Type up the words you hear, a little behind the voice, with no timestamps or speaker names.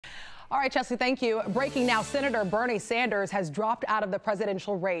All right, Chelsea, thank you. Breaking now, Senator Bernie Sanders has dropped out of the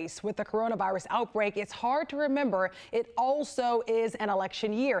presidential race. With the coronavirus outbreak, it's hard to remember it also is an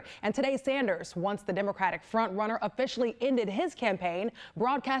election year. And today, Sanders, once the Democratic frontrunner, officially ended his campaign,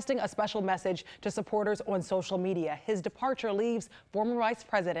 broadcasting a special message to supporters on social media. His departure leaves former Vice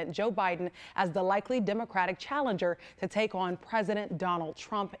President Joe Biden as the likely Democratic challenger to take on President Donald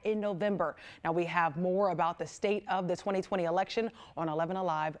Trump in November. Now, we have more about the state of the 2020 election on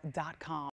 11alive.com.